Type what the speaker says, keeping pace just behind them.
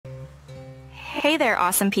Hey there,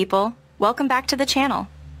 awesome people. Welcome back to the channel.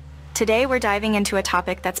 Today we're diving into a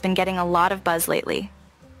topic that's been getting a lot of buzz lately.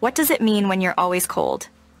 What does it mean when you're always cold?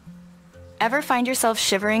 Ever find yourself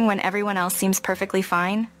shivering when everyone else seems perfectly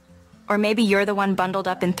fine? Or maybe you're the one bundled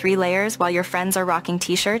up in 3 layers while your friends are rocking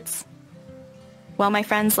t-shirts? Well, my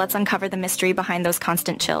friends, let's uncover the mystery behind those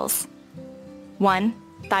constant chills. 1.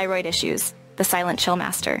 Thyroid issues, the silent chill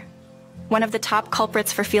master. One of the top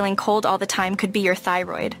culprits for feeling cold all the time could be your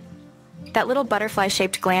thyroid. That little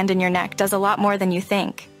butterfly-shaped gland in your neck does a lot more than you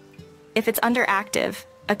think. If it's underactive,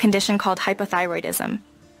 a condition called hypothyroidism,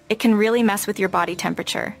 it can really mess with your body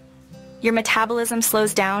temperature. Your metabolism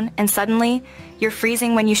slows down, and suddenly, you're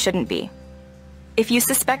freezing when you shouldn't be. If you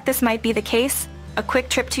suspect this might be the case, a quick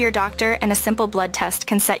trip to your doctor and a simple blood test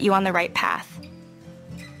can set you on the right path.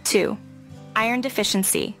 2. Iron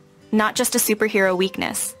deficiency, not just a superhero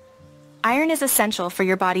weakness. Iron is essential for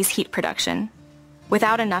your body's heat production.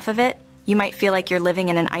 Without enough of it, you might feel like you're living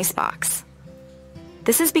in an icebox.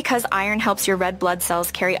 This is because iron helps your red blood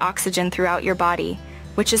cells carry oxygen throughout your body,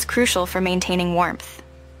 which is crucial for maintaining warmth.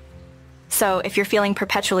 So, if you're feeling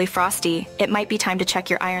perpetually frosty, it might be time to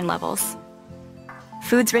check your iron levels.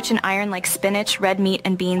 Foods rich in iron like spinach, red meat,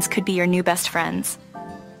 and beans could be your new best friends.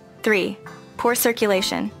 3. Poor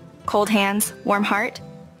circulation. Cold hands, warm heart?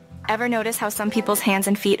 Ever notice how some people's hands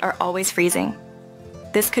and feet are always freezing?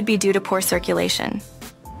 This could be due to poor circulation.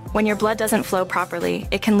 When your blood doesn't flow properly,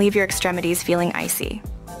 it can leave your extremities feeling icy.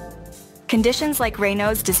 Conditions like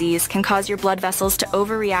Raynaud's disease can cause your blood vessels to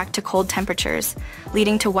overreact to cold temperatures,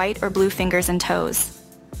 leading to white or blue fingers and toes.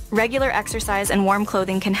 Regular exercise and warm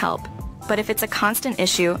clothing can help, but if it's a constant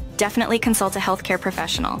issue, definitely consult a healthcare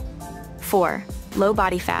professional. 4. Low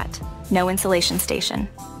body fat, no insulation station.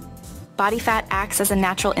 Body fat acts as a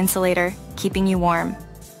natural insulator, keeping you warm.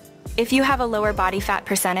 If you have a lower body fat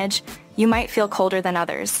percentage, you might feel colder than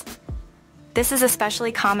others. This is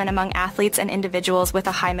especially common among athletes and individuals with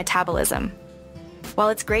a high metabolism. While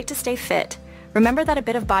it's great to stay fit, remember that a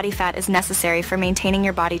bit of body fat is necessary for maintaining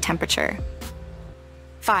your body temperature.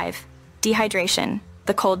 5. Dehydration,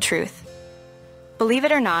 the cold truth. Believe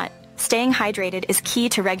it or not, staying hydrated is key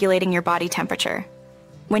to regulating your body temperature.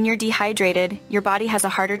 When you're dehydrated, your body has a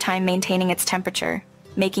harder time maintaining its temperature,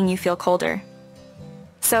 making you feel colder.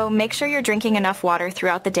 So make sure you're drinking enough water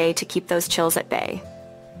throughout the day to keep those chills at bay.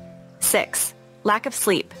 6. Lack of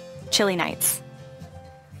sleep, chilly nights.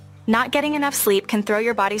 Not getting enough sleep can throw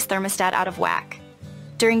your body's thermostat out of whack.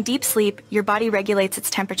 During deep sleep, your body regulates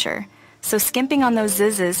its temperature, so skimping on those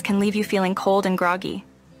zizzes can leave you feeling cold and groggy.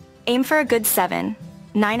 Aim for a good 7-9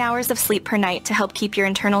 hours of sleep per night to help keep your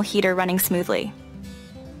internal heater running smoothly.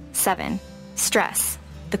 7. Stress,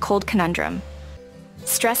 the cold conundrum.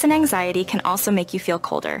 Stress and anxiety can also make you feel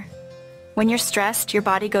colder. When you're stressed, your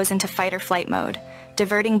body goes into fight or flight mode,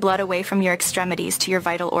 diverting blood away from your extremities to your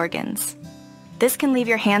vital organs. This can leave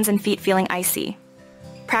your hands and feet feeling icy.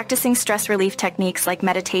 Practicing stress relief techniques like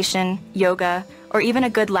meditation, yoga, or even a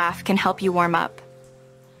good laugh can help you warm up.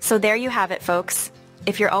 So there you have it, folks.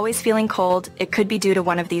 If you're always feeling cold, it could be due to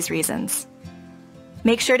one of these reasons.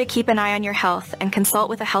 Make sure to keep an eye on your health and consult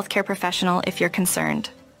with a healthcare professional if you're concerned.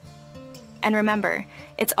 And remember,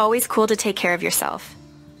 it's always cool to take care of yourself.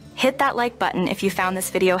 Hit that like button if you found this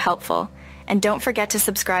video helpful, and don't forget to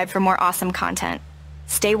subscribe for more awesome content.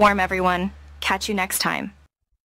 Stay warm, everyone. Catch you next time.